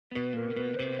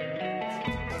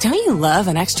Don't you love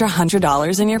an extra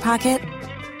 $100 in your pocket?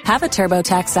 Have a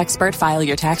TurboTax expert file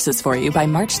your taxes for you by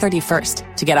March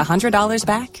 31st to get $100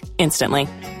 back instantly.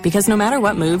 Because no matter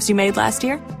what moves you made last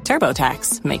year,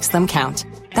 TurboTax makes them count.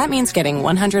 That means getting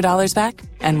 $100 back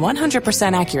and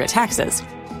 100% accurate taxes,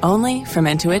 only from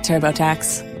Intuit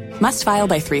TurboTax. Must file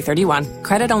by 3/31.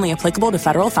 Credit only applicable to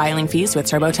federal filing fees with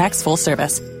TurboTax full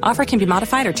service. Offer can be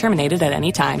modified or terminated at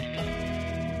any time.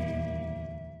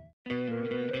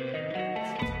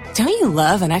 Don't you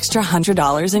love an extra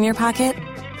 $100 in your pocket?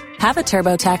 Have a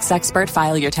TurboTax expert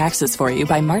file your taxes for you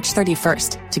by March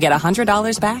 31st to get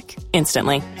 $100 back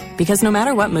instantly. Because no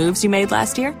matter what moves you made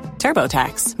last year,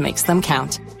 TurboTax makes them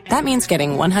count. That means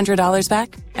getting $100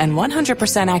 back and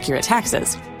 100% accurate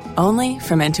taxes, only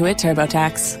from Intuit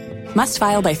TurboTax. Must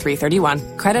file by 3/31.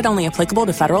 Credit only applicable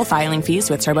to federal filing fees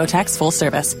with TurboTax full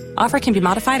service. Offer can be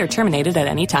modified or terminated at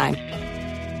any time.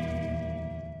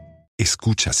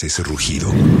 ¿Escuchas ese rugido?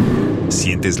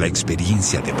 ¿Sientes la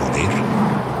experiencia de poder?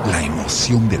 ¿La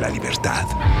emoción de la libertad?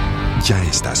 Ya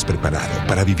estás preparado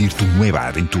para vivir tu nueva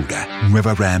aventura.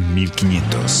 Nueva Ram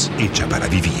 1500, hecha para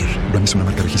vivir. Ram es una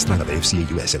marca registrada de FCA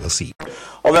US LLC.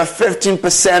 Over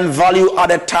 15%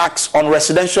 value-added tax on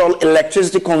residential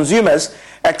electricity consumers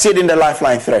exceeding the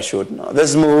lifeline threshold. Now,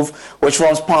 this move, which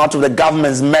forms part of the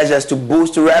government's measures to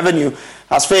boost revenue,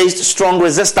 has faced strong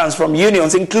resistance from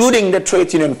unions, including the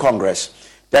Trade Union Congress.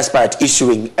 Despite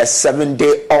issuing a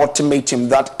 7-day ultimatum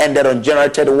that ended on January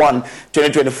 31,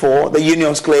 2024, the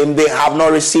unions claim they have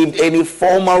not received any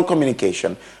formal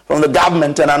communication from the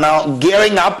government and are now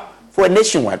gearing up for a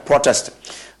nationwide protest.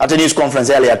 At a news conference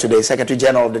earlier today, Secretary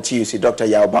General of the TUC, Dr.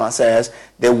 Yao says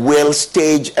they will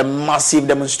stage a massive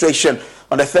demonstration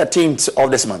on the 13th of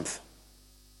this month.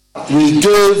 We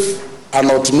gave an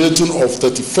ultimatum of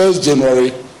 31st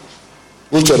January,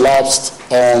 which elapsed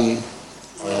on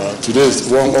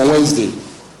on Wednesday.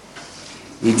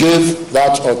 We gave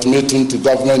that ultimatum to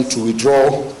government to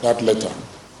withdraw that letter.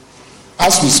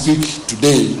 As we speak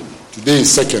today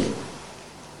is 2nd,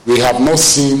 we have not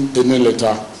seen any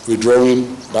letter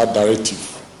withdrawing that directive.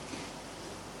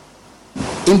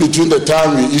 In between the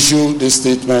time we issued this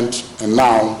statement and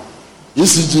now,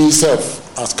 ECG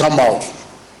itself has come out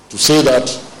to say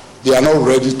that they are not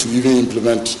ready to even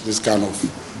implement this kind of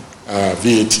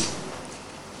VAT.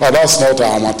 But that's not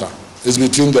our matter. It's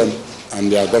between them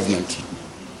and their government.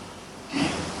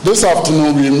 This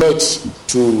afternoon we met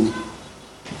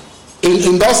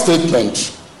in that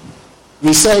statement,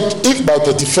 we said if by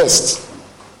 31st,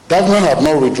 government had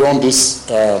not withdrawn this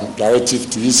directive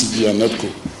to ECG and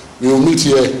NEPCO, we will meet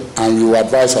here and we will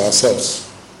advise ourselves.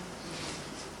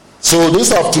 So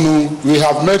this afternoon we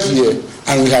have met here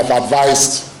and we have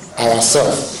advised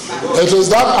ourselves. It is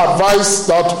that advice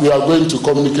that we are going to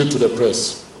communicate to the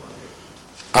press.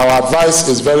 Our advice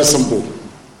is very simple.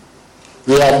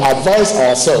 We have advised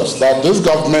ourselves that this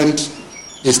government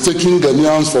is taking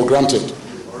Ghanaians for granted.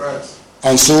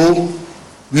 And so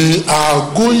we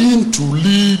are going to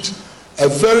lead a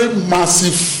very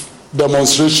massive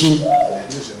demonstration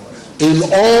in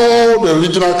all the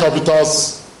regional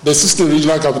capitals, the 16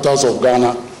 regional capitals of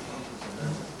Ghana,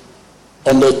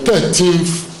 on the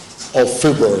 13th of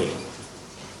February.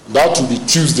 That will be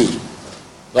Tuesday.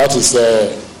 That is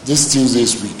this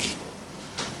Tuesday's week.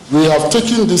 We have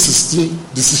taken this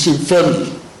decision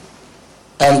firmly,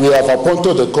 and we have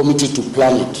appointed a committee to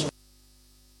plan it.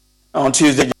 On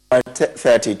Tuesday, January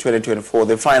 30, 2024,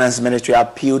 the Finance Ministry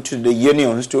appealed to the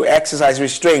unions to exercise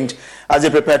restraint as they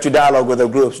prepare to dialogue with the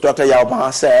groups. Dr. Yao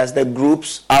says the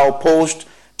groups are opposed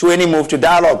to any move to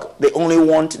dialogue. They only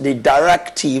want the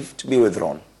directive to be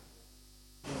withdrawn.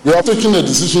 We have taken a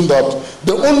decision that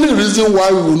the only reason why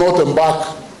we will not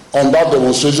embark on that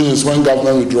demonstration is when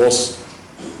government withdraws,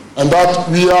 and that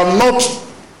we are not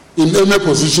in any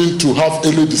position to have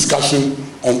any discussion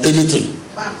on anything.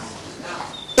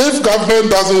 If government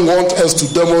doesn't want us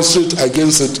to demonstrate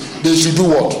against it, they should do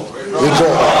what?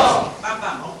 Withdraw.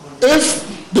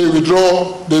 If they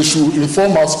withdraw, they should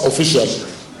inform us officially.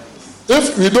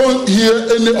 If we don't hear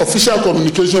any official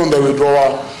communication on the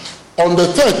withdrawal, on the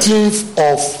 13th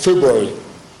of February,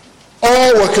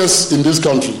 all workers in this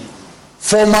country,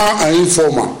 formal and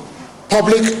informal,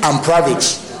 public and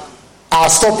private, are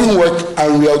stopping work,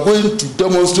 and we are going to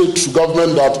demonstrate to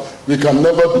government that we can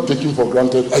never be taken for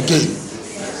granted again.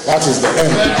 That is the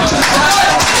end.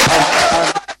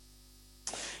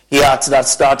 He adds that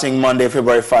starting Monday,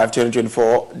 February 5,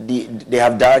 2024, they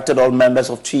have directed all members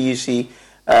of TUC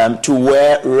to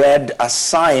wear red as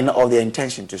sign of their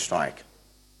intention to strike.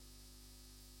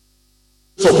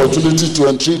 Opportunity to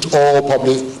entreat all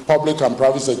public and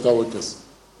private sector workers,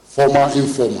 formal,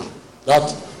 informal.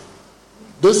 That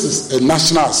this is a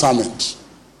national assignment,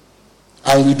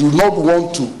 and we do not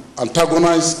want to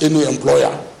antagonize any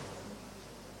employer.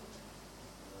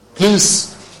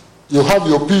 Please, you have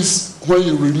your peace when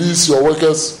you release your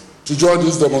workers to join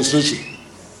this demonstration.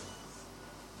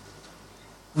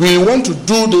 We want to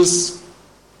do this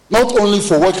not only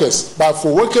for workers, but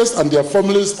for workers and their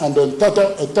families and the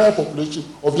entire population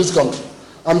of this country.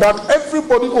 And that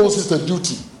everybody owes it a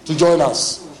duty to join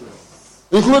us,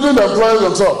 including the employers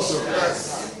themselves,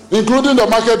 including the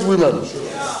market women,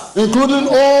 including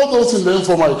all those in the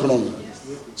informal economy.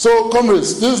 So,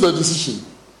 comrades, this is the decision.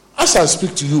 As I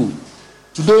speak to you,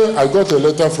 today I got a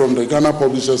letter from the Ghana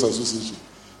Publishers Association.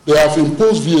 They have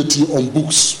imposed VAT on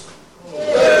books.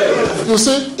 You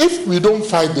see, if we don't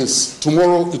fight this,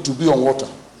 tomorrow it will be on water.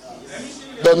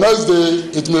 The next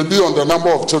day, it may be on the number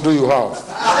of children you have.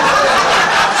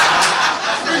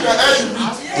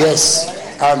 Yes,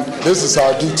 and this is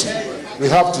our duty. We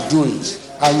have to do it.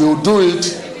 And you'll do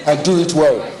it and do it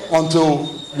well until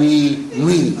we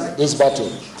win this battle.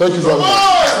 Thank you very much.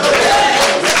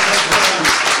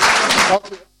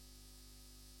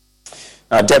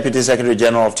 Deputy Secretary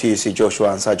General of TUC, Joshua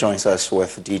Ansah, joins us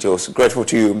with details. Grateful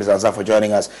to you, Mr. Ansah, for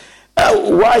joining us.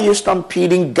 Why are you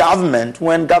stampeding government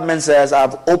when government says,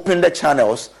 I've opened the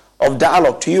channels of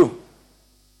dialogue to you?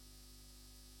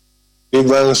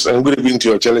 Evans, and good evening to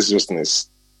your jealous listeners.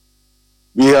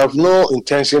 We have no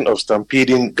intention of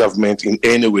stampeding government in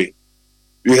any way.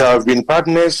 We have been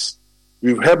partners.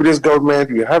 We've helped this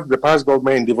government. We have the past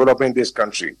government in developing this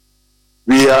country.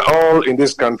 We are all in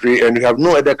this country, and we have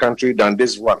no other country than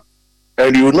this one.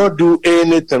 And you will not do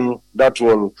anything that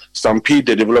will stampede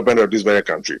the development of this very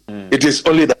country. It is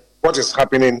only that what is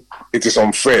happening, it is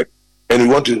unfair. And we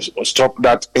want to stop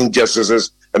that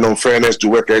injustices and unfairness to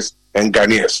workers and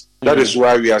Ghanaians. That is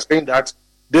why we are saying that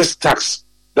this tax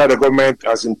that the government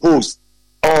has imposed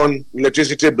on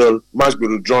electricity bill must be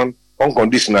withdrawn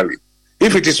unconditionally.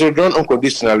 If it is withdrawn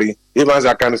unconditionally, even as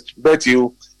I can bet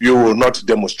you, you will not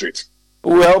demonstrate.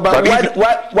 Well, but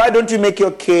why don't you make your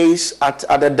case at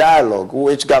the dialogue,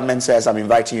 which government says I'm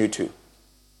inviting you to?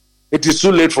 It is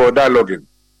too late for dialoguing.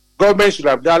 Government should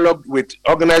have dialogue with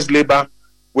organized labor,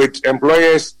 with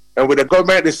employers, and with the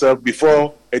government itself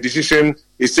before a decision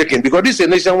is taken. Because this is a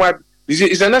nationwide,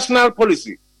 it's a national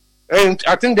policy. And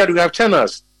I think that we have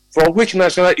channels for which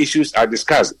national issues are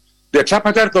discussed. The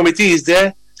tripartite committee is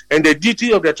there, and the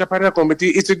duty of the tripartite committee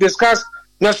is to discuss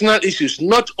national issues,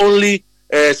 not only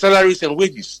salaries and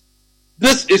wages.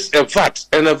 This is a VAT,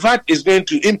 and a VAT is going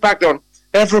to impact on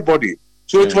everybody.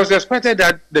 So it was expected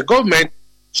that the government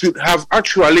should have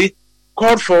actually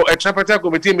called for a tripartite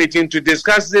committee meeting to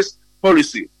discuss this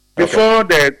policy before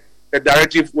the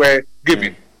directive were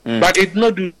given. But it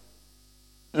not do.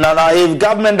 Now, if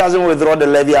government doesn't withdraw the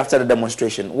levy after the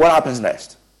demonstration, what happens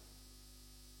next?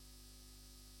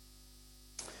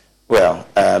 Well,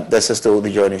 this is still the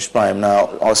Joy News Prime.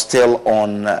 Now, still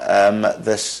on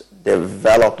this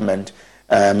development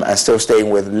and still staying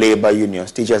with labor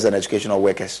unions, Teachers and Educational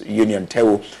Workers Union,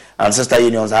 TEU, and sister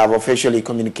unions have officially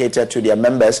communicated to their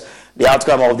members the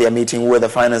outcome of their meeting with the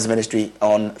Finance Ministry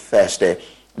on Thursday.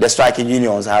 The striking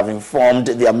unions have informed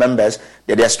their members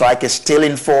that their strike is still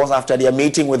in force after their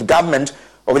meeting with government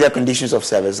over their conditions of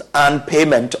service and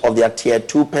payment of their Tier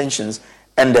 2 pensions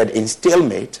ended in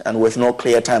stalemate and with no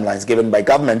clear timelines given by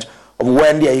government of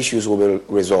when their issues will be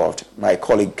resolved. My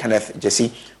colleague Kenneth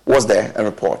Jesse was there and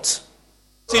reports.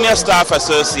 Senior Staff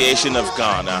Association of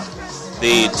Ghana,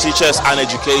 the Teachers and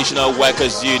Educational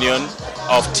Workers Union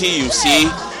of TUC,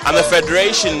 and the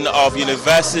Federation of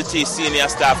University Senior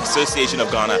Staff Association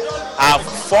of Ghana have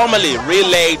formally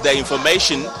relayed the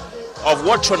information of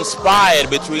what transpired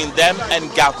between them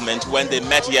and government when they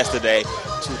met yesterday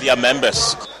to their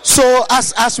members. So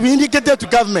as we indicated to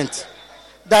government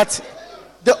that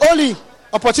the only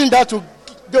opportunity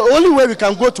the only way we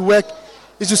can go to work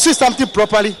is to see something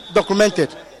properly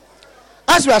documented.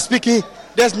 As we are speaking,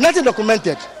 there's nothing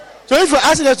documented. So if we're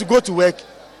asking us to go to work,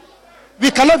 we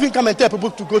cannot even come and tell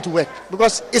people to go to work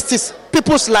because it is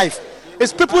people's life.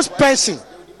 It's people's pension.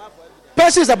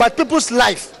 Pension is about people's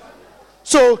life.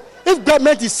 So if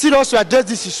government is serious to address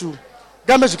this issue,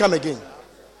 government should come again.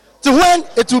 So when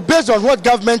it will be based on what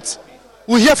government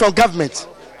we hear from government.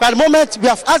 But at the moment, we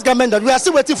have asked government that we are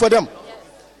still waiting for them.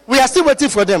 We are still waiting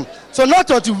for them. So not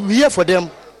until we hear for them,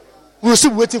 we will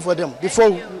still be waiting for them before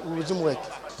we resume work.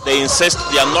 They insist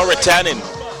they are not returning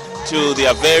to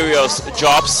their various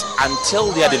jobs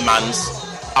until their demands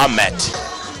are met.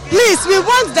 Please, we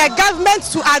want the government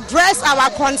to address our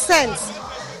concerns.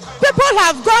 People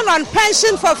have gone on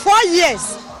pension for 4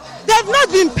 years. They've not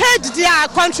been paid their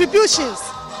contributions.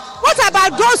 What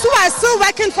about those who are still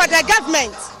working for the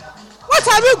government? What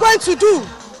are we going to do?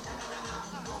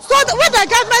 So what the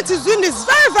government is doing is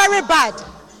very, very bad.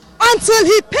 Until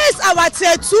he pays our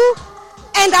tier 2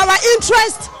 and our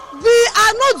interest, we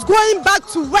are not going back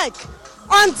to work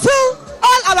until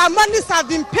all our monies have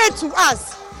been paid to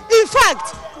us. In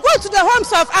fact, go to the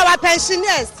homes of our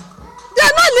pensioners. They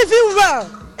are not living well.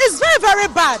 It's very, very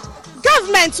bad.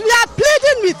 Government, we are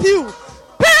pleading with you.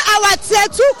 Pay our tier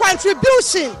 2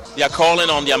 contribution. They are calling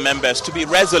on their members to be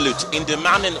resolute in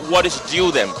demanding what is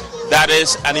due them. That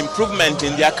is an improvement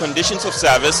in their conditions of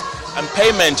service and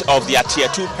payment of their tier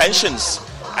 2 pensions.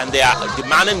 And they are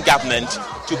demanding government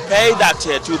to pay that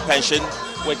tier 2 pension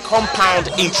with compound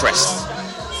interest.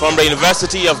 From the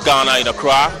University of Ghana in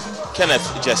Accra,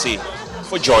 Kenneth Jesse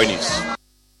for Joy News.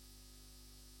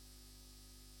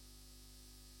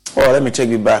 Well, let me take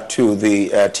you back to the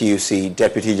TUC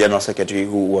Deputy General Secretary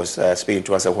who was speaking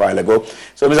to us a while ago.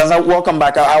 So, Ms. Ansa, welcome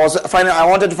back. I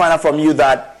wanted to find out from you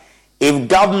that if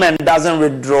government doesn't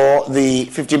withdraw the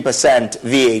 15%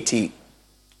 VAT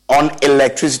on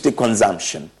electricity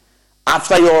consumption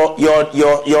after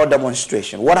your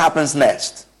demonstration, what happens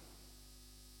next?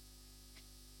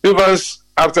 Even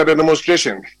after the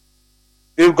demonstration,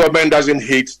 if government doesn't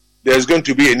hit, there's going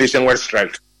to be a nationwide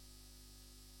strike.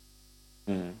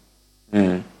 And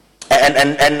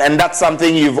that's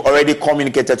something you've already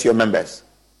communicated to your members?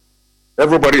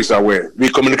 Everybody is aware. We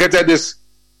communicated this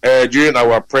during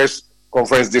our press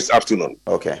conference this afternoon.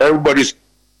 Okay. Everybody's,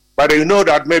 but you know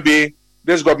that maybe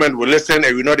this government will listen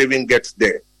and will not even get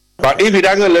there. Okay. But if it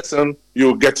doesn't listen,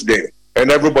 you'll get there,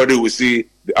 and everybody will see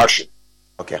the action.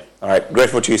 Okay. All right.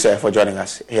 Grateful to you, sir, for joining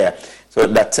us here. So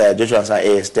that's Joshua Ansa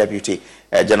is Deputy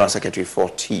General Secretary for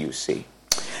TUC.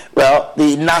 Well,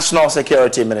 the National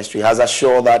Security Ministry has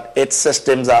assured that its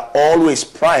systems are always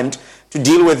primed to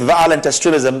deal with violent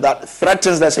extremism that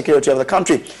threatens the security of the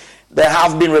country. There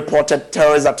have been reported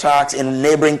terrorist attacks in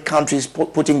neighboring countries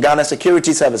putting Ghana's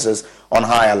security services on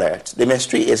high alert. The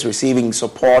ministry is receiving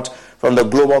support from the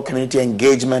Global Community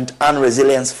Engagement and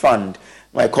Resilience Fund.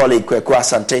 My colleague Kweku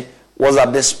Asante was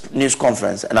at this news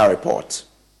conference and our report.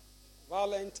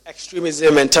 Violent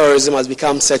extremism and terrorism has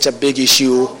become such a big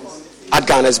issue at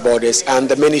Ghana's borders, and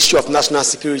the Ministry of National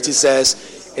Security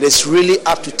says it is really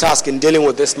up to task in dealing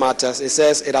with these matters. It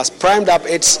says it has primed up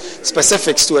its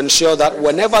specifics to ensure that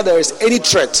whenever there is any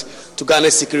threat to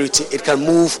Ghana's security, it can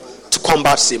move to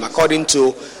combat same. According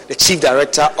to the Chief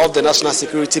Director of the National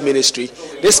Security Ministry,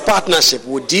 this partnership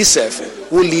with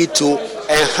DSEF will lead to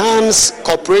enhanced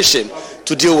cooperation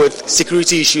to deal with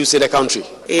security issues in the country.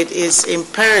 It is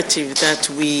imperative that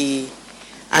we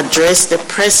address the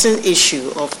pressing issue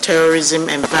of terrorism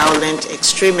and violent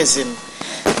extremism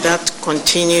that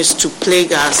continues to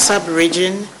plague our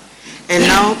sub-region and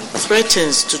now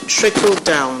threatens to trickle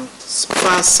down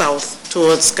far south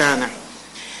towards Ghana.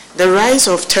 The rise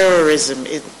of terrorism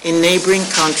in neighboring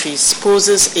countries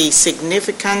poses a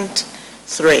significant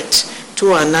threat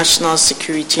to our national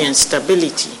security and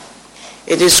stability.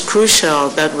 It is crucial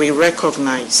that we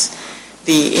recognize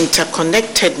the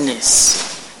interconnectedness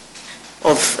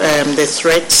of the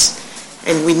threats,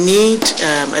 and we need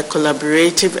a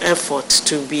collaborative effort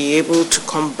to be able to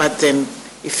combat them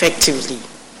effectively.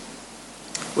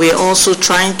 We are also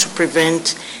trying to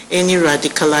prevent any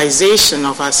radicalization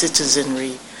of our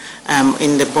citizenry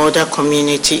in the border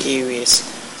community areas.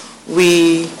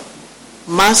 We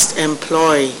must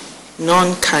employ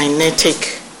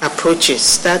non-kinetic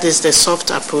approaches, that is the soft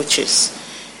approaches,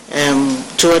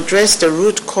 to address the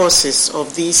root causes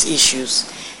of these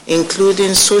issues,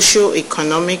 including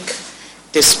socio-economic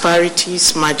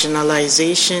disparities,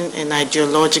 marginalization, and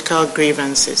ideological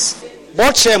grievances.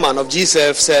 Board chairman of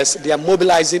GSF says they are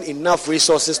mobilizing enough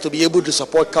resources to be able to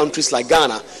support countries like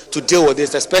Ghana to deal with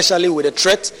this, especially with the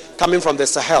threat coming from the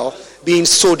Sahel being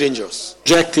so dangerous.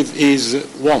 Objective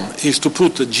is to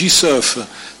put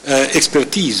GSF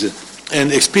expertise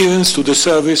and experience to the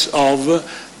service of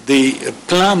the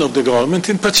plan of the government,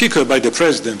 in particular by the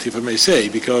President, if I may say,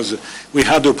 because we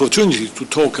had the opportunity to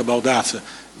talk about that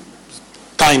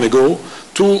time ago,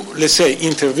 to, let's say,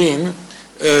 intervene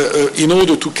in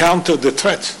order to counter the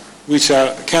threats which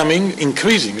are coming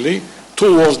increasingly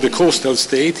towards the coastal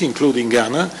state, including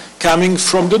Ghana, coming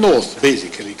from the north,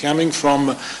 basically, coming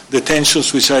from the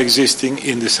tensions which are existing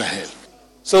in the Sahel.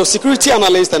 So, security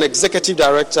analyst and executive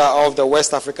director of the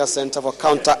West Africa Center for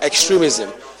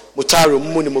Counter-Extremism, Mutaru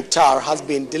Muni Mukhtar, has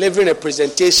been delivering a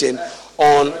presentation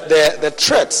on the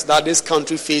threats that this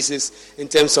country faces in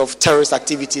terms of terrorist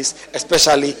activities,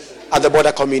 especially at the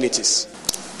border communities.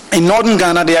 In northern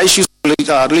Ghana, there are issues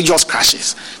religious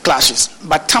clashes.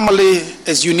 But Tamale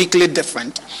is uniquely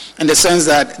different in the sense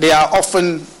that they are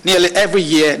often, nearly every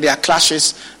year, there are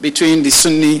clashes between the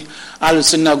Sunni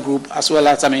Al-Sunnah group as well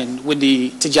as, with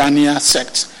the Tijaniya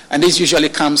sect. And this usually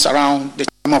comes around the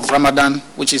time of Ramadan,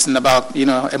 which is in about,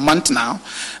 a month now.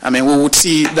 We would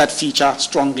see that feature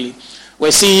strongly.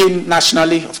 We're seeing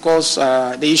nationally, of course,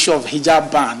 the issue of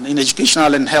hijab ban in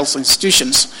educational and health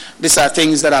institutions. These are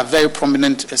things that are very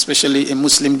prominent, especially in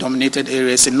Muslim-dominated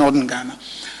areas in northern Ghana.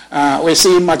 We're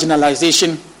seeing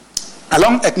marginalization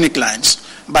along ethnic lines,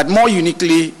 but more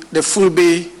uniquely, the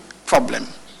Fulbe problem,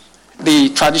 the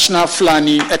traditional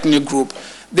Fulani ethnic group.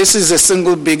 This is the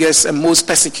single biggest and most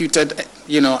persecuted,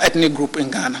 ethnic group in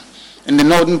Ghana. In the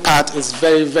northern part, is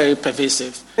very, very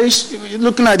pervasive.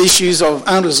 Looking at issues of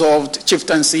unresolved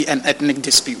chieftaincy and ethnic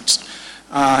disputes.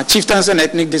 Chieftaincy and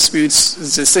ethnic disputes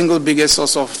is the single biggest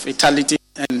source of fatality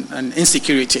and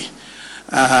insecurity.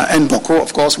 And Boko,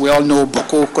 of course, we all know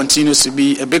Boko continues to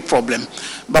be a big problem.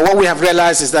 But what we have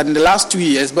realized is that in the last 2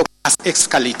 years, Boko has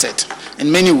escalated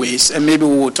in many ways, and maybe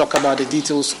we will talk about the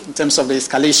details in terms of the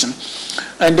escalation.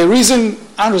 And the reason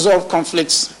unresolved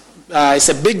conflicts is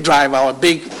a big driver or a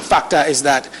big factor is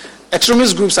that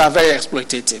extremist groups are very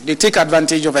exploitative. They take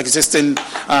advantage of existing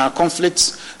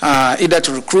conflicts, either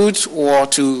to recruit or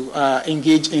to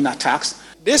engage in attacks.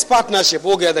 This partnership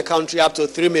will get the country up to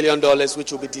 $3 million,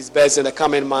 which will be disbursed in the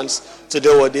coming months to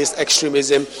deal with these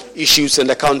extremism issues in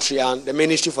the country. And the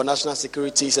Ministry for National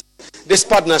Security says this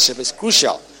partnership is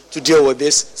crucial to deal with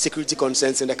these security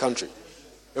concerns in the country.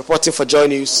 Reporting for Joy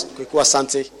News, Kweku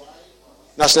Asante,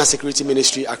 National Security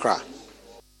Ministry, Accra.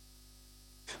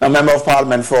 A member of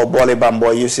Parliament for Bole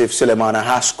Bambo, Yusuf Sulemana,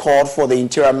 has called for the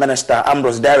Interior Minister,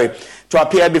 Ambrose Derry, to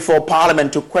appear before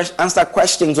Parliament to answer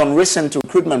questions on recent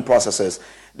recruitment processes.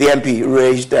 The MP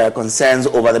raised concerns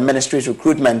over the ministry's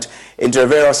recruitment into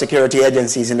various security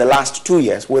agencies in the last 2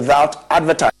 years without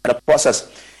advertising the process.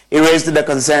 He raised the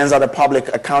concerns at the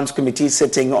Public Accounts Committee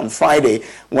sitting on Friday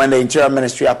when the Interior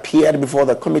Ministry appeared before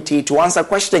the committee to answer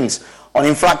questions on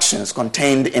infractions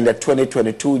contained in the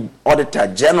 2022 Auditor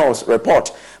General's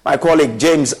report. My colleague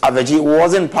James Aveji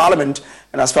was in Parliament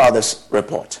and has filed this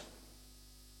report.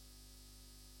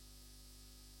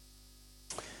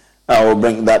 I will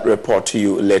bring that report to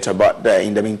you later, but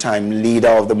in the meantime, leader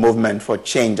of the Movement for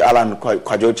Change, Alan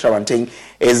Kwadwo Kyerematen,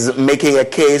 is making a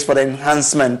case for the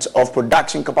enhancement of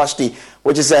production capacity,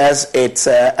 which he says it's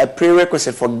a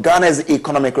prerequisite for Ghana's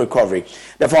economic recovery.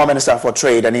 The former Minister for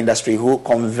Trade and Industry, who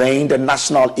convened the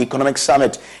National Economic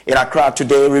Summit in Accra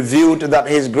today, revealed that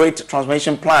his Great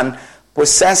Transformation Plan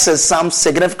possesses some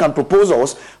significant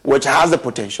proposals which has the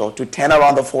potential to turn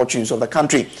around the fortunes of the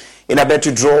country. In a bid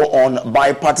to draw on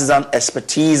bipartisan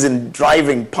expertise in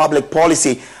driving public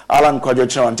policy, Alan Kwadwo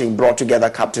Kyerematen brought together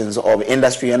captains of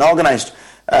industry and organized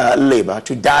labor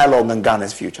to dialogue on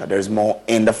Ghana's future. There is more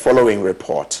in the following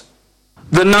report.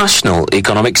 The National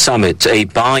Economic Summit, a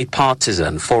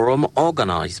bipartisan forum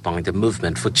organized by the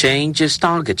Movement for Change, is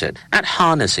targeted at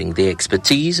harnessing the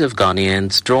expertise of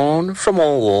Ghanaians drawn from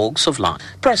all walks of life.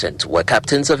 Present were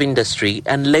captains of industry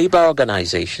and labor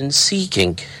organizations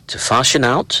seeking to fashion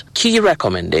out key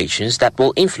recommendations that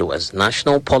will influence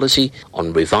national policy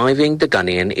on reviving the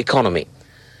Ghanaian economy.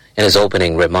 In his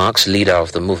opening remarks, leader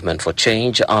of the Movement for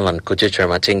Change, Alan Kwadwo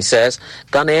Kyerematen, says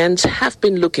Ghanaians have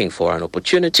been looking for an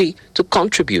opportunity to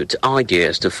contribute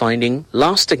ideas to finding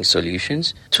lasting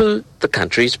solutions to the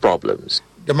country's problems.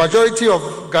 The majority of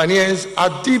Ghanaians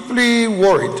are deeply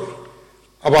worried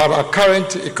about our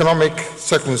current economic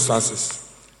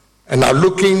circumstances and are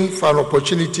looking for an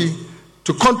opportunity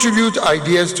to contribute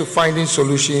ideas to finding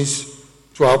solutions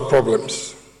to our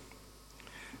problems.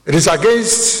 It is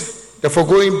against the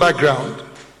foregoing background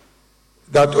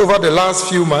that over the last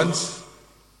few months,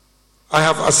 I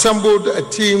have assembled a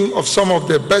team of some of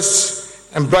the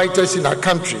best and brightest in our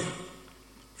country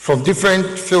from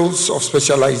different fields of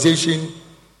specialization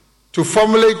to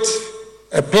formulate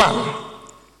a plan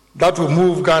that will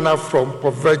move Ghana from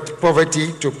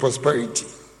poverty to prosperity.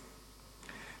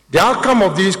 The outcome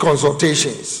of these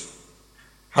consultations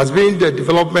has been the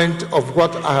development of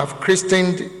what I have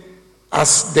christened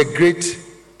as the Great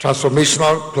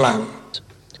Transformational Plan.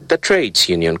 The Trades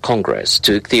Union Congress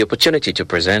took the opportunity to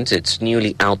present its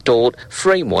newly outlawed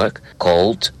framework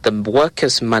called the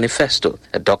Workers' Manifesto,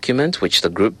 a document which the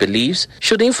group believes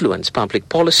should influence public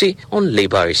policy on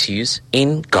labor issues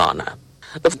in Ghana.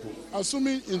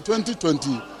 Assuming in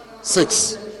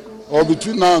 2026, or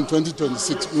between now and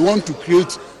 2026, we want to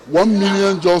create 1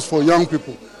 million jobs for young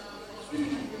people.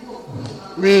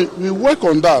 We work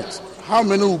on that. How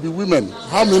many will be women?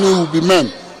 How many will be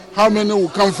men? How many will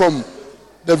come from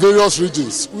the various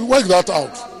regions. We work that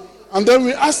out. And then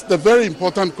we ask the very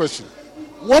important question,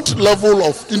 what level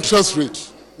of interest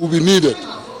rate will be needed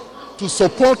to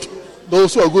support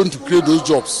those who are going to create those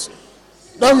jobs?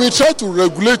 Then we try to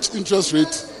regulate interest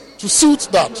rate to suit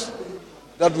that.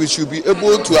 That we should be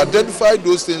able to identify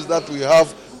those things that we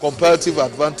have comparative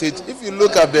advantage. If you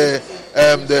look at the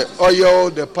oil,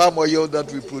 the palm oil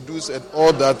that we produce and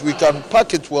all that, we can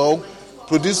pack it well,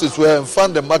 produce it well and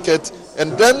fund the market,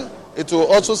 and then it will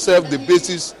also serve the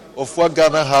basis of what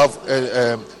Ghana have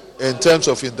in terms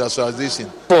of industrialization.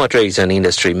 Former Trade and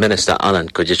Industry Minister Alan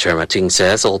Kojo-Kyerematen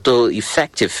says although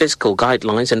effective fiscal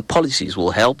guidelines and policies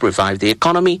will help revive the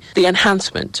economy, the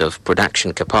enhancement of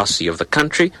production capacity of the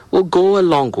country will go a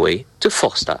long way to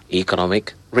foster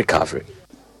economic recovery.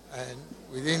 And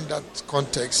within that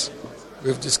context,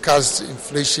 we've discussed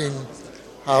inflation,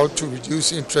 how to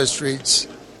reduce interest rates,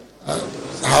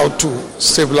 how to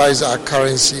stabilize our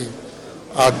currency,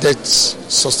 our debt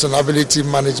sustainability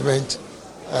management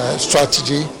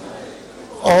strategy.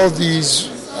 All these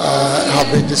have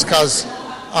been discussed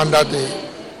under the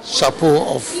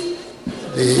chapeau of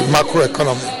the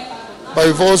macroeconomy. But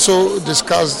we've also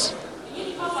discussed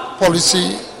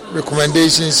policy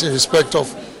recommendations in respect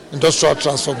of industrial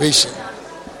transformation.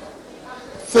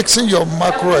 Fixing your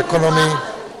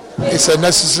macroeconomy is a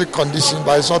necessary condition,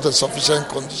 but it's not a sufficient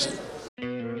condition.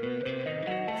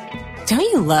 Don't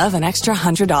you love an extra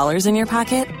 $100 in your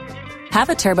pocket? Have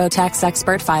a TurboTax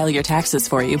expert file your taxes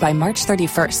for you by March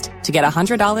 31st to get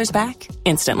 $100 back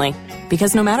instantly.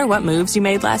 Because no matter what moves you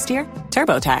made last year,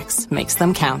 TurboTax makes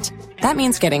them count. That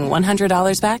means getting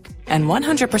 $100 back and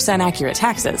 100% accurate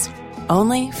taxes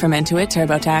only from Intuit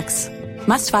TurboTax.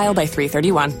 Must file by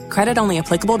 3/31. Credit only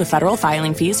applicable to federal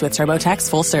filing fees with TurboTax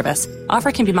full service.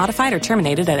 Offer can be modified or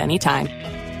terminated at any time.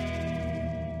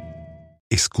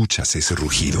 ¿Escuchas ese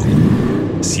rugido?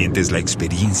 ¿Sientes la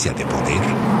experiencia de poder?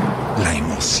 La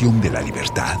emoción de la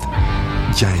libertad.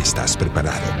 Ya estás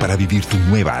preparado para vivir tu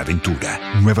nueva aventura.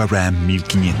 Nueva Ram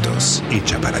 1500,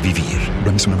 hecha para vivir.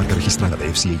 Ram es una marca registrada de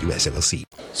FCA US LLC.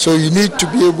 So you need to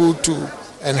be able to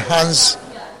enhance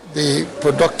the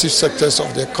productive sectors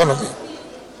of the economy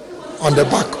on the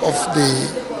back of the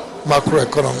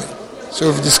macroeconomy.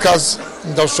 So we've discussed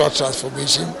industrial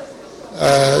transformation.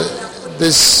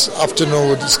 This afternoon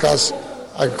we'll discuss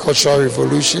agricultural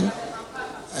revolution.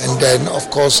 And then,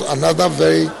 of course, another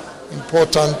very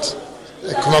important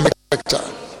economic sector,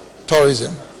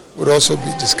 tourism, would also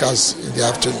be discussed in the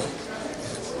afternoon.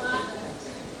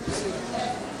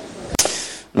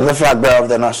 The flag bearer of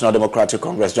the National Democratic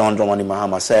Congress, John Dramani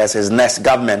Mahama, says his next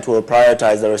government will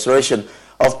prioritize the restoration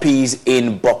of peace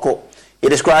in Boko. He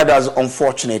described as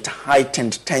unfortunate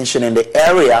heightened tension in the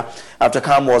area after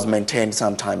calm was maintained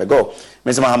some time ago.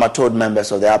 Mr. Mahama told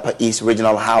members of the Upper East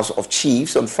Regional House of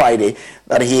Chiefs on Friday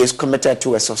that he is committed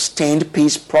to a sustained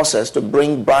peace process to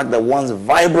bring back the once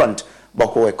vibrant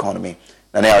Boko economy.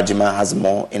 Daniel Jima has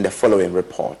more in the following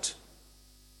report.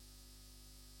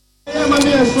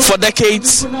 For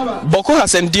decades, Boko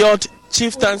has endured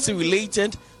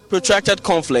chieftaincy-related protracted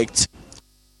conflict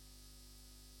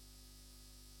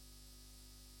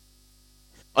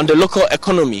on the local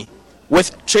economy,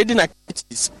 with trading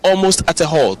activities almost at a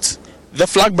halt. The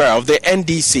flag bearer of the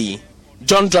NDC,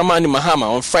 John Dramani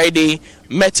Mahama, on Friday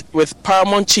met with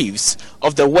paramount chiefs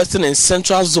of the western and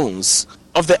central zones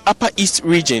of the Upper East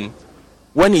region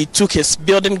when he took his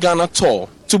Building Ghana tour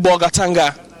to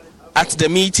Bolgatanga. At the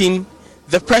meeting,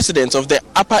 the president of the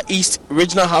Upper East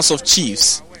Regional House of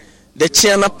Chiefs, the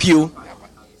Chiana Pew,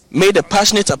 made a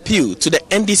passionate appeal to the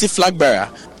NDC flag bearer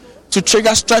to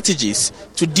trigger strategies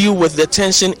to deal with the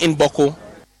tension in Boko.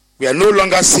 We are no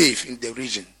longer safe in the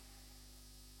region.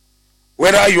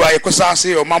 Whether you are a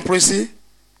Kosase or Mampresi,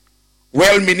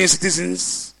 well-meaning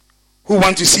citizens who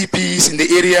want to see peace in the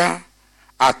area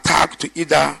are tagged to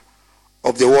either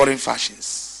of the warring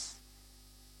factions,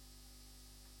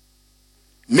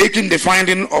 making the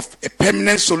finding of a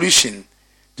permanent solution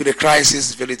to the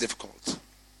crisis very difficult.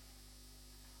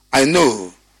 I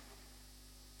know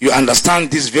you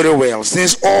understand this very well,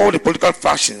 since all the political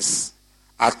factions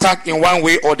are tagged in one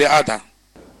way or the other.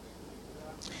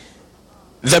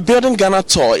 The Building Ghana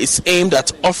tour is aimed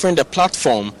at offering the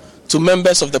platform to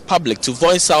members of the public to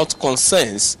voice out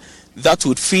concerns that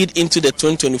would feed into the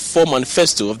 2024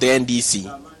 manifesto of the NDC.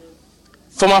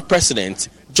 Former President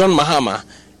John Mahama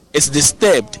is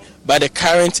disturbed by the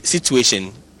current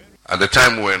situation. At the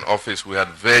time we were in office, we had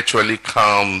virtually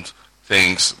calmed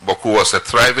things. Boko was a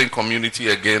thriving community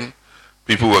again.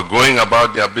 People were going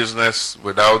about their business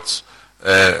without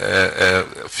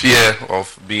fear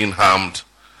of being harmed.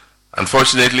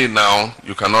 Unfortunately, now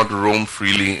you cannot roam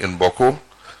freely in Boko.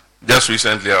 Just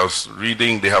recently I was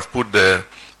reading they have put the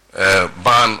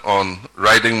ban on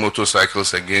riding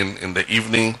motorcycles again in the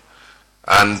evening,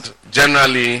 and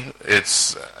generally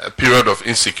it's a period of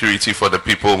insecurity for the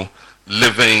people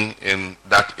living in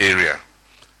that area.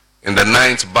 In the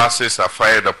night, buses are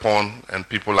fired upon and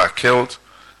people are killed.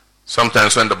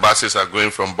 Sometimes when the buses are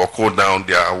going from Boko down,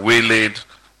 they are waylaid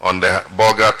on the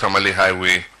Bolga Tamale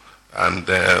Highway, and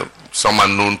some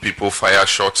unknown people fire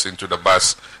shots into the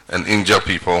bus and injure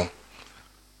people.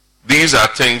 These are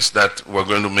things that we're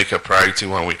going to make a priority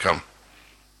when we come.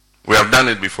 We have done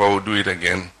it before, we'll do it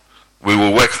again. We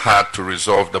will work hard to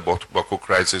resolve the Boko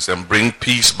crisis and bring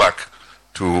peace back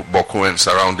to Boko and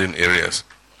surrounding areas.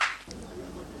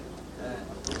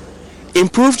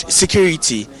 Improved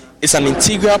security is an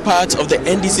integral part of the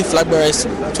NDC flag bearers'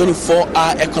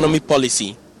 24-hour economy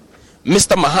policy.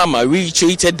 Mr. Mahama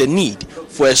reiterated the need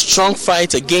for a strong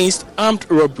fight against armed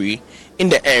robbery in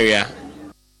the area.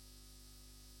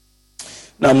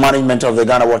 Now, management of the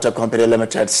Ghana Water Company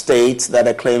Limited states that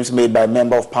the claims made by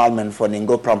Member of Parliament for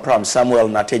Ningo Pram Samuel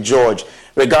Nate George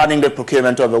regarding the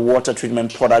procurement of a water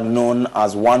treatment product known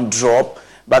as One Drop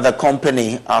by the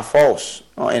company are false.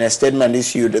 In a statement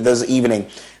issued this evening,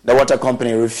 the water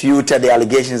company refuted the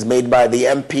allegations made by the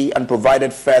MP and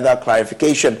provided further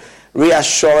clarification,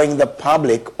 reassuring the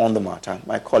public on the matter.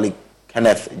 My colleague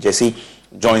Kenneth Jesse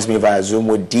joins me via Zoom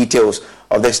with details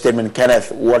of this statement.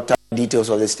 Kenneth, what are the details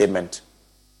of this statement?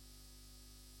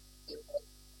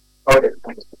 Okay.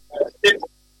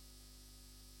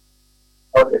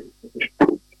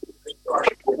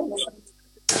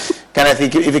 Kenneth,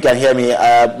 if you can hear me,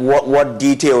 what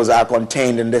details are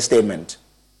contained in this statement?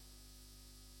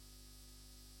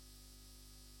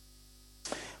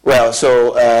 Well,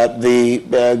 so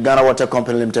the Ghana Water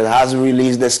Company Limited has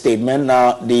released the statement.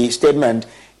 Now, the statement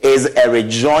is a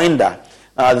rejoinder.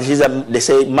 They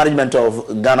say management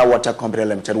of Ghana Water Company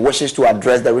Limited wishes to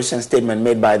address the recent statement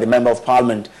made by the Member of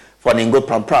Parliament for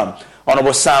Ningo Pram,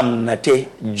 Honorable Sam Nate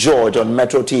George, on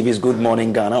Metro TV's Good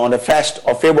Morning Ghana on the 1st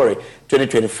of February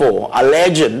 2024,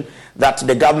 alleging that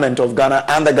the government of Ghana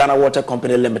and the Ghana Water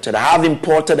Company Limited have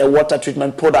imported a water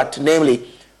treatment product, namely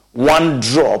One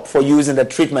Drop, for use in the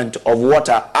treatment of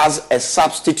water as a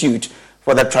substitute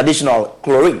for the traditional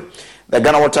chlorine. The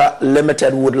Ghana Water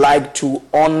Limited would like to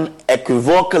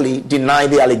unequivocally deny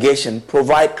the allegation,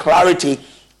 provide clarity,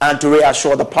 and to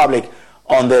reassure the public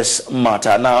on this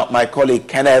matter. Now, my colleague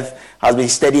Kenneth has been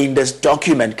studying this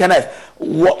document. Kenneth,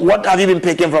 what have you been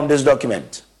picking from this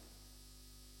document?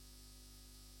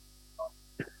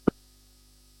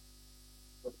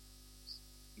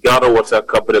 Ghana Water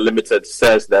Company Limited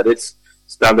says that its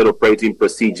standard operating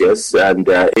procedures and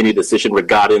any decision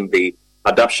regarding the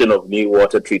adoption of new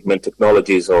water treatment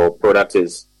technologies or products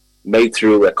is made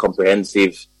through a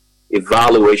comprehensive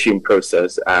evaluation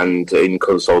process and in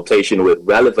consultation with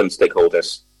relevant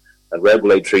stakeholders and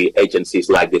regulatory agencies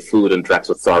like the Food and Drugs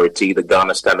Authority, the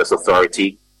Ghana Standards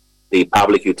Authority, the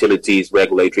Public Utilities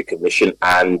Regulatory Commission,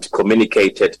 and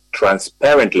communicated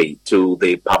transparently to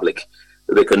the public.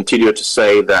 They continue to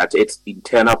say that its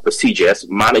internal procedures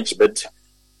management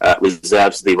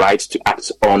reserves the right to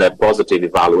act on a positive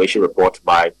evaluation report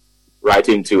by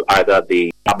writing to either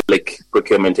the Public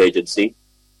Procurement Agency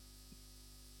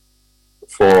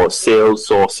for sales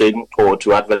sourcing or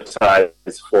to advertise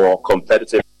for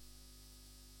competitive.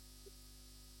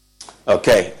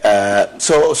 Okay,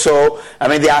 so I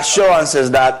mean the assurance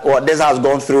is that this has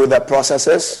gone through the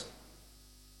processes.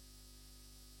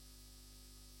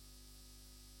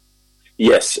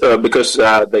 Yes, because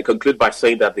they conclude by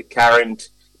saying that the current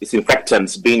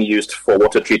disinfectants being used for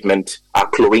water treatment are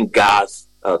chlorine gas,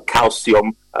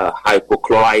 calcium,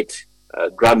 hypochlorite,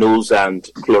 granules, and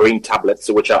chlorine tablets,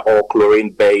 which are all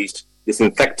chlorine-based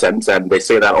disinfectants. And they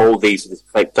say that all these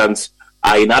disinfectants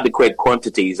are inadequate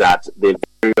quantities at the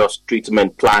various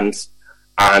treatment plants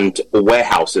and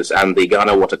warehouses. And the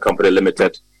Ghana Water Company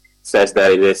Limited says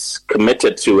that it is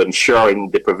committed to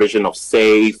ensuring the provision of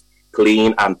safe,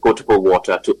 clean, and potable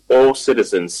water to all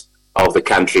citizens of the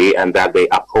country, and that they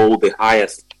uphold the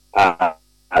highest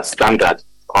standard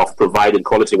of providing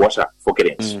quality water for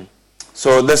Ghanaians.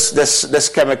 So this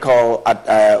chemical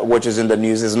which is in the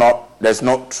news there's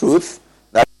no truth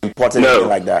that's important, anything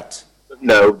like that.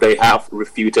 No, they have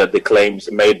refuted the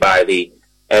claims made by the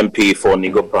MP for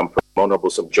Ningo Pram, Honorable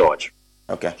St. George.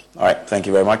 Okay, all right, thank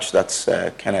you very much. That's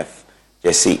Kenneth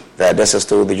Jesse. This is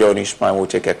still the Journey Spine. We'll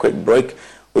take a quick break.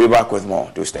 We'll be back with more.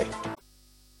 Do stay.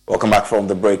 Welcome back from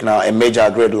the break. Now, a major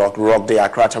gridlock rocked the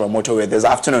Accra-Tama motorway this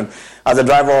afternoon as the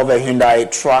driver of a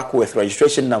Hyundai truck with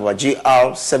registration number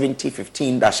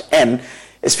GR7015-N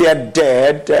is feared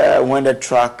dead when the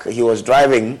truck he was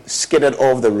driving skidded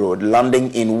off the road,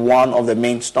 landing in one of the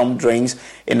main storm drains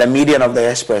in the median of the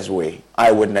expressway.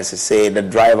 Eyewitnesses say the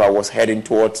driver was heading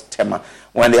towards Tema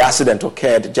when the accident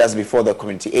occurred just before the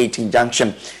Community 18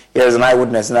 junction. Here is an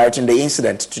eyewitness narrating the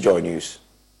incident to Joy News.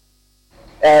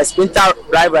 Sprinter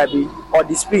driver be or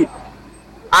the speed,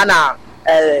 and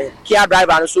Kia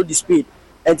driver also the speed,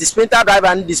 and the Sprinter driver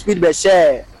and the speed be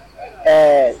share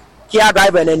Kia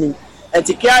driver and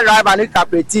the Kia driver and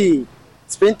capacity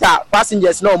Sprinter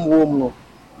passengers no move no.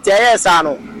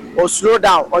 Or slow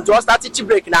down or just start to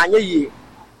break now.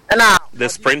 The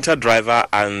Sprinter driver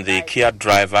and the Kia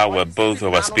driver were both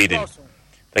overspeeding.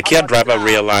 The Kia driver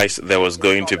realized there was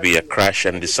going to be a crash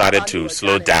and decided to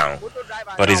slow down,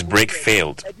 but his brake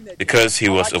failed because he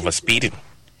was overspeeding.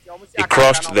 He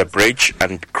crossed the bridge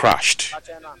and crashed.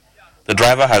 The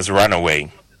driver has run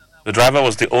away. The driver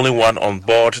was the only one on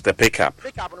board the pickup.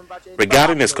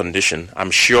 Regarding his condition, I'm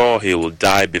sure he will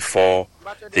die before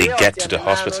they get to the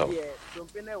hospital.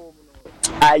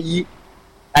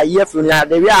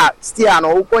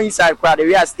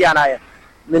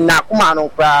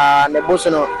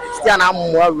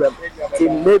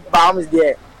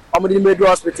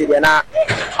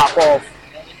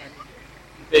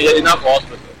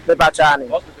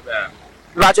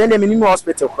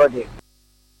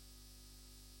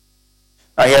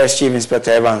 Here is Chief Inspector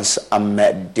Evans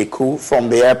Ahmed Deku from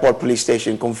the airport police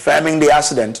station confirming the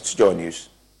accident to Joy News.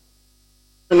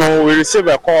 We received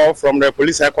a call from the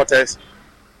police headquarters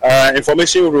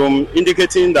information room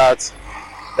indicating that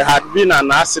there had been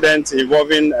an accident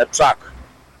involving a truck,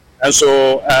 and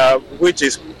so which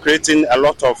is creating a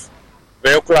lot of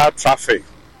vehicular traffic,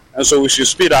 and so we should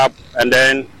speed up and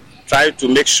then try to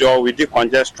make sure we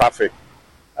decongest traffic.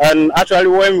 And actually,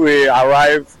 when we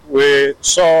arrived, we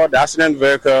saw the accident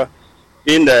vehicle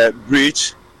in the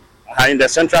bridge, in the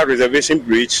Central Reservation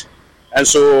Bridge, and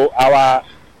so our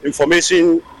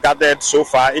information gathered so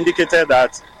far indicated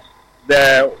that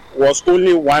there was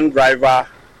only one driver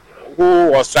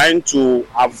who was trying to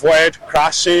avoid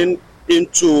crashing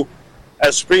into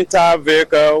a Sprinter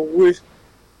vehicle which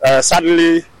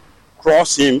suddenly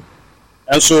crossed him,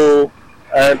 and so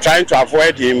trying to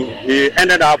avoid him, he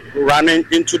ended up running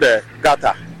into the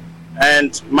gutter.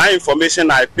 And my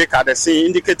information I picked at the scene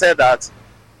indicated that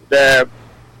the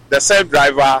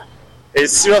self-driver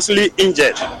is seriously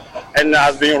injured and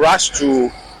has been rushed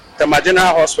to the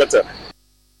General Hospital.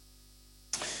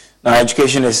 Now,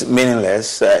 education is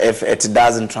meaningless if it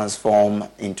doesn't transform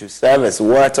into service.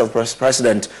 Words of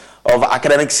President of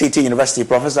Academic City University,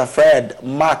 Professor Fred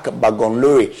Mark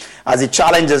Bagonluri, as he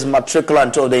challenges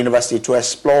matriculants of the university to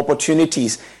explore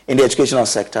opportunities in the educational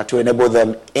sector to enable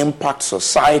them impact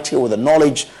society with the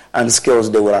knowledge and skills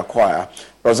they will acquire.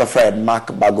 Professor Fred Mark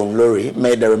Bagonluri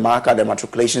made the remark at the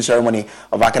matriculation ceremony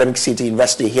of Academic City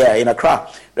University here in Accra.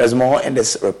 There's more in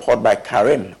this report by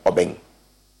Karen Obeng.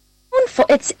 Known for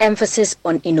its emphasis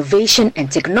on innovation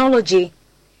and technology,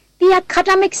 the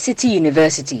Academic City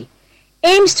University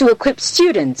aims to equip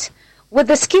students with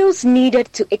the skills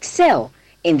needed to excel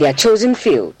in their chosen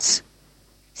fields.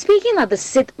 Speaking at the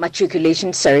 6th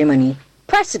matriculation ceremony,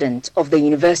 President of the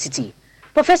university,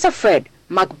 Professor Fred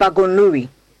Makbagonluri,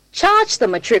 charged the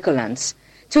matriculants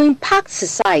to impact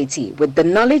society with the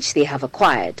knowledge they have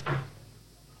acquired.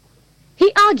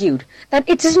 He argued that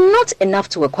it is not enough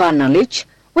to acquire knowledge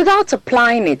without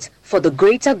applying it for the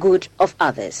greater good of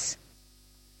others.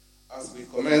 As we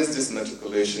commence this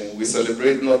matriculation, we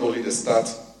celebrate not only the start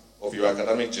of your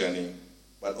academic journey,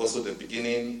 but also the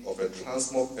beginning of a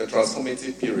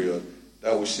transformative period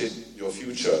that will shape your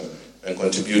future and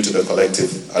contribute to the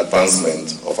collective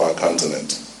advancement of our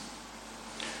continent.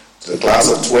 To the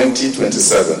class of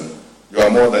 2027, you are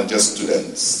more than just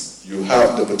students. You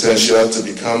have the potential to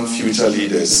become future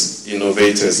leaders,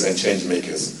 innovators, and change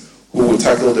makers who will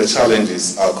tackle the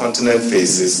challenges our continent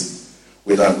faces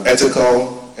with an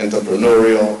ethical,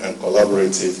 entrepreneurial, and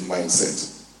collaborative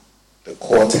mindset, the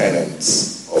core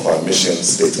tenets of our mission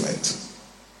statement.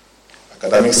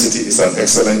 Academic City is an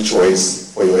excellent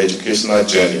choice for your educational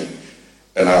journey,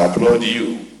 and I applaud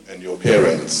you and your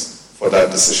parents for that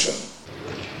decision.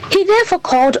 He therefore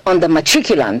called on the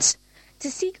matriculants to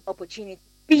seek opportunities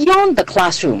beyond the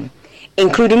classroom,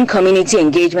 including community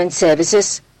engagement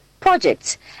services,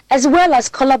 projects, as well as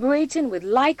collaborating with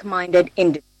like-minded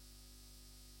individuals.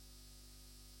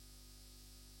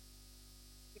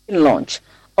 Launch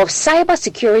of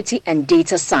cybersecurity and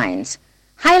data science,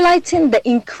 highlighting the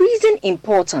increasing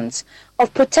importance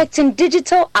of protecting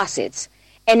digital assets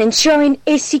and ensuring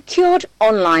a secured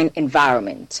online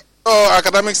environment.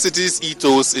 Academic City's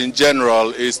ethos in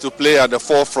general is to play at the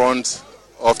forefront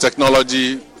of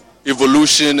technology,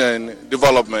 evolution and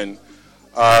development.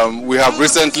 We have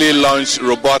recently launched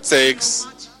robotics,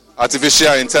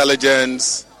 artificial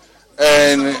intelligence,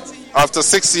 and after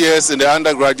 6 years in the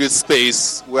undergraduate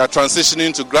space, we are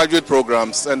transitioning to graduate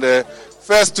programs. And the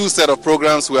first two set of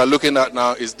programs we are looking at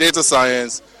now is data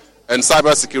science and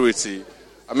cybersecurity.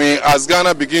 I mean, as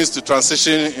Ghana begins to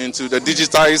transition into the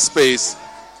digitized space,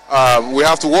 we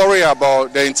have to worry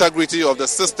about the integrity of the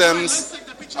systems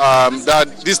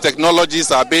that these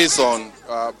technologies are based on,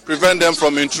 prevent them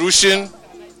from intrusion,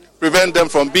 prevent them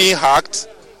from being hacked,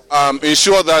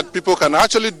 ensure that people can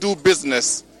actually do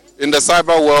business in the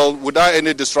cyber world without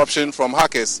any disruption from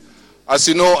hackers. As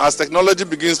you know, as technology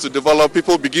begins to develop,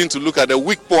 people begin to look at the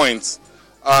weak points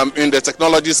in the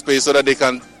technology space so that they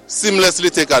can seamlessly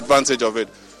take advantage of it.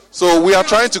 So we are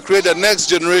trying to create the next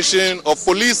generation of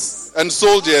police and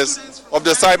soldiers of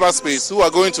the cyberspace who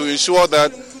are going to ensure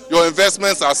that your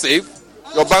investments are safe,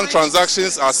 your bank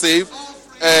transactions are safe,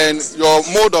 and your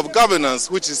mode of governance,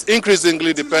 which is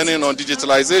increasingly depending on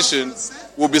digitalization,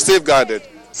 will be safeguarded.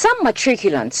 Some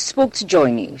matriculants spoke to Joy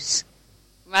News.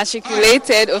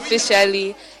 Matriculated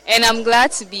officially, and I'm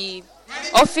glad to be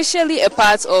officially a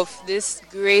part of this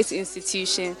great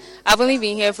institution. I've only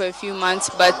been here for a few months,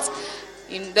 but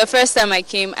the first time I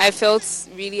came, I felt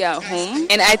really at home,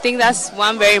 and I think that's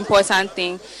one very important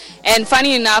thing. And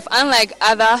funny enough, unlike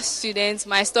other students,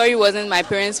 my story wasn't my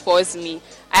parents forced me.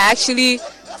 I actually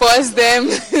forced them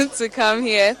to come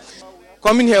here.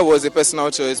 Coming here was a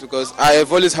personal choice because I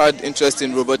have always had interest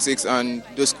in robotics and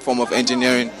those form of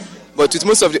engineering. But with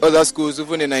most of the other schools,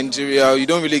 even in Nigeria, you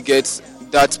don't really get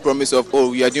that promise of,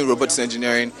 oh, you are doing robotics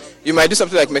engineering. You might do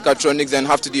something like mechatronics and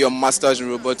have to do your master's in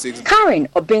robotics. Karen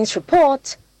Obin's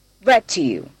report, read to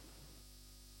you.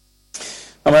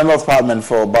 A member of parliament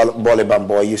for Bole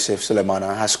Bamboy, Yusuf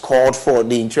Sulemana, has called for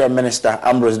the Interior Minister,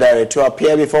 Ambrose Dare, to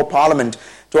appear before parliament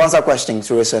to answer questions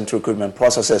through recent recruitment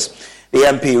processes. The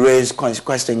MP raised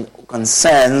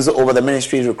concerns over the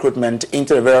ministry's recruitment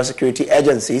into the various security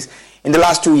agencies in the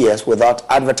last 2 years without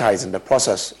advertising the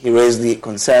process. He raised the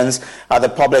concerns at the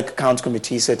Public Accounts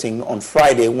Committee sitting on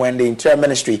Friday when the Interior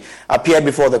Ministry appeared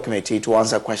before the committee to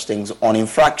answer questions on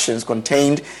infractions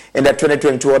contained in the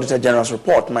 2022 Auditor General's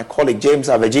report. My colleague James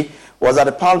Aveji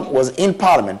was in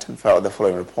Parliament and filed the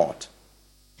following report.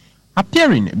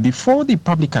 Appearing before the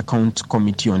Public Accounts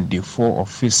Committee on day 4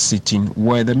 of its sitting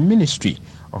were the Ministry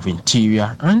of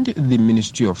Interior and the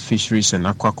Ministry of Fisheries and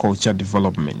Aquaculture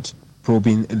Development.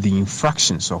 Probing the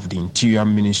infractions of the Interior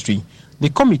Ministry, the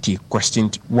committee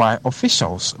questioned why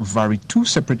officials varied 2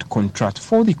 separate contracts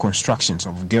for the constructions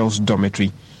of girls'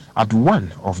 dormitory at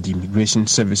one of the Immigration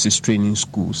Services training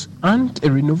schools and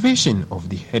a renovation of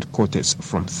the headquarters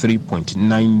from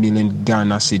 3.9 million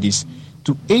Ghana cedis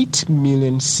to 8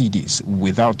 million cedis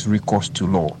without recourse to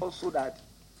law. Also that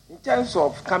in terms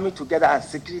of coming together as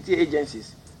security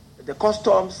agencies, the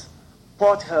customs,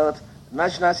 port health,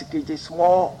 national security,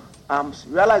 small arms,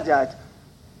 realize that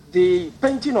the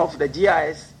painting of the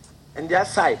GIS and their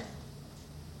side,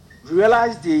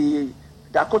 realize the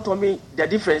dichotomy, the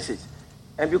differences.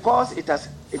 And because it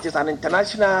is an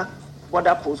international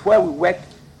border post where we work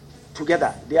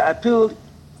together, they appealed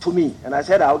to me, and I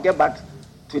said I'll get back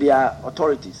to their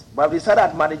authorities. But we decided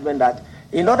at management that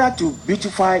in order to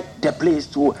beautify the place,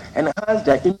 to enhance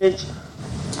the image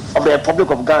of the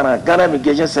Republic of Ghana, Ghana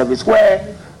Immigration Service,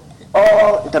 where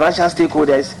all international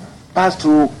stakeholders pass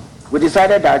through, we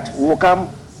decided that we will come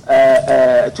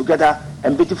together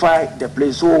and beautify the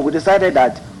place. So we decided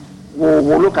that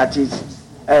we'll look at it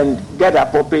and get the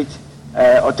appropriate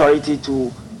authority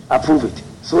to approve it.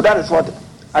 So that is what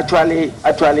actually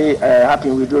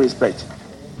happened, with due respect.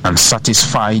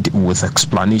 Unsatisfied with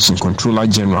explanation, Controller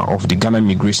General of the Ghana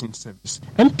Immigration Service,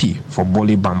 MP for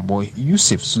Bole Bamboy,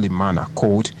 Yusuf Sulemana,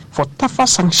 called for tougher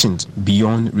sanctions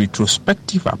beyond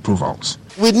retrospective approvals.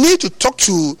 We need to talk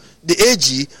to the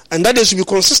AG, and that is to be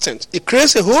consistent. It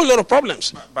creates a whole lot of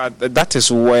problems. But that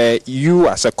is where you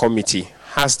as a committee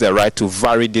has the right to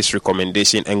vary this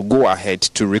recommendation and go ahead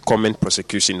to recommend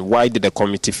prosecution. Why did the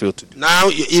committee fail to do? Now,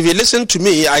 if you listen to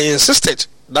me, I insisted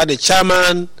that the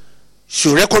chairman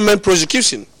should recommend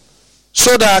prosecution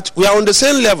so that we are on the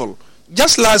same level.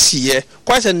 Just last year,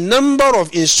 quite a number of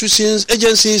institutions,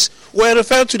 agencies were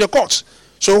referred to the courts.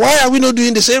 So why are we not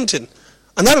doing the same thing?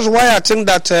 And that is why I think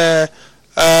that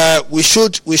we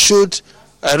should revisit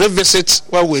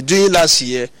what we were doing last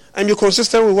year and be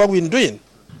consistent with what we've been doing.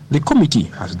 The committee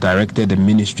has directed the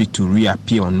ministry to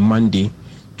reappear on Monday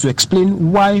to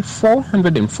explain why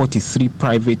 443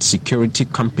 private security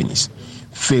companies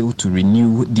failed to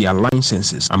renew their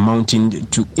licenses, amounting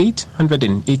to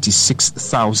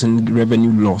 886,000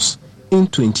 revenue loss in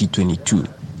 2022.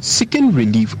 Seeking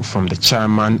relief from the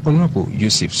chairman, Honorable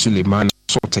Yusuf Suleiman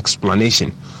sought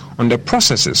explanation on the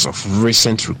processes of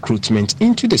recent recruitment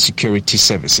into the security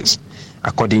services.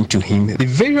 According to him, the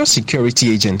various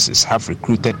security agencies have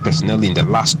recruited personnel in the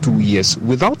last 2 years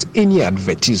without any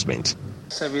advertisement.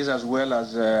 Service as well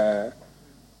as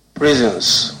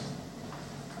prisons.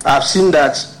 I've seen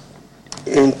that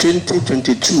in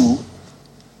 2022,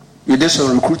 you did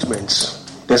some recruitments.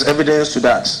 There's evidence to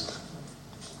that.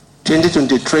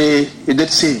 2023, you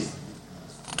did same.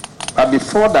 But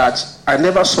before that, I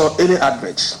never saw any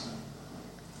adverts.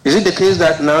 Is it the case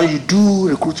that now you do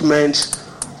recruitment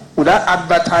without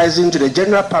advertising to the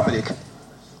general public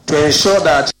to ensure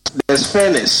that there's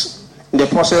fairness in the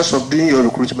process of doing your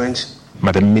recruitment?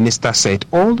 But the minister said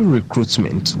all the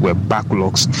recruitments were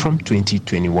backlogs from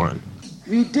 2021.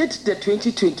 We did the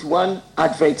 2021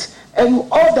 adverts, and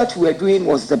all that we were doing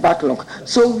was the backlog.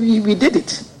 So we did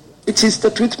it. It is the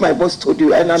truth my boss told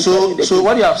you. And so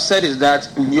what you have said is that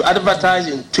you advertised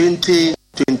in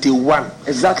 2021.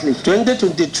 Exactly.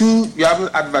 2022, you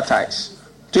haven't advertised.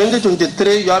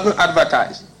 2023, you haven't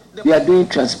advertised. We are doing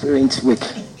transparent work.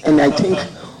 And I think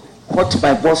what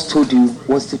my boss told you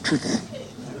was the truth.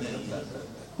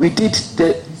 We did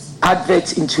the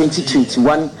adverts in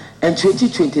 2021 and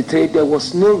 2023. There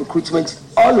was no recruitment.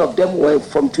 All of them were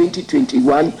from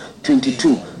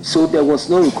 2021-22. So there was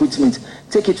no recruitment.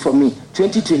 Take it from me.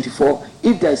 2024,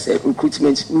 if there's a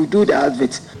recruitment, we'll do the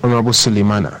advert. Honorable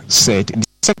Suleimana said the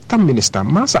sector minister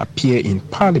must appear in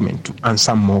Parliament to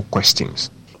answer more questions.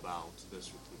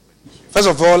 First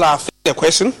of all, I've finished the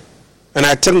question, and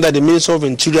I think that the Minister of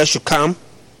Interior should come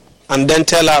and then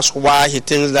tell us why he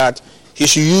thinks that he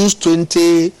should use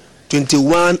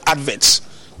 2021 adverts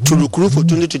to recruit for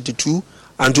 2022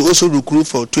 and to also recruit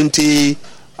for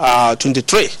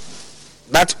 2023.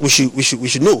 That we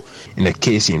should know. In a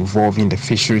case involving the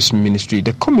Fisheries Ministry,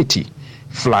 the committee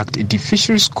flagged the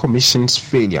Fisheries Commission's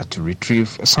failure to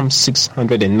retrieve some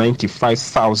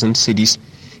 695,000 cedis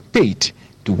paid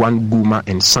to One Guma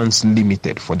and Sons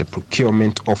Limited for the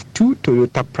procurement of 2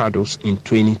 Toyota Prados in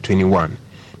 2021.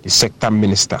 The sector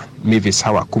minister, Mavis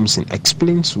Hawakumsin,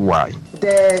 explains why.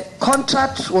 The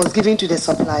contract was given to the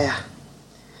supplier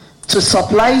to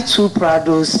supply 2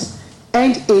 Prados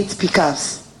and 8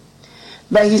 pickups.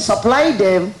 But he supplied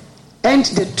them, and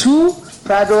the 2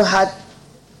 Prado had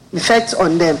effect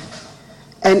on them,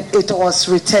 and it was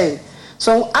returned.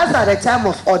 So as at the time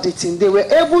of auditing, they were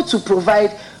able to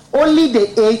provide only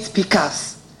the 8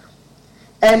 pickers.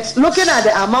 And looking at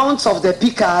the amounts of the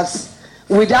pickers,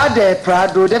 without the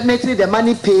Prado, definitely the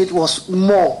money paid was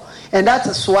more. And that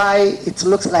is why it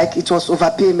looks like it was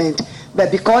overpayment.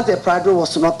 But because the Prado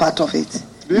was not part of it.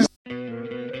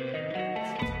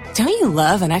 Don't you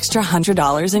love an extra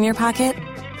 $100 in your pocket?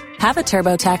 Have a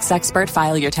TurboTax expert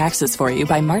file your taxes for you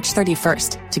by March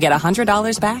 31st to get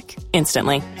 $100 back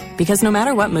instantly. Because no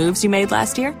matter what moves you made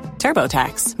last year,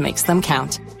 TurboTax makes them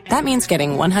count. That means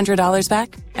getting $100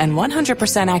 back and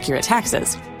 100% accurate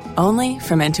taxes only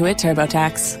from Intuit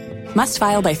TurboTax. Must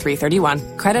file by 3/31.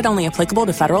 Credit only applicable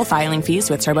to federal filing fees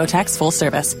with TurboTax full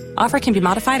service. Offer can be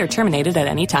modified or terminated at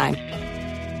any time.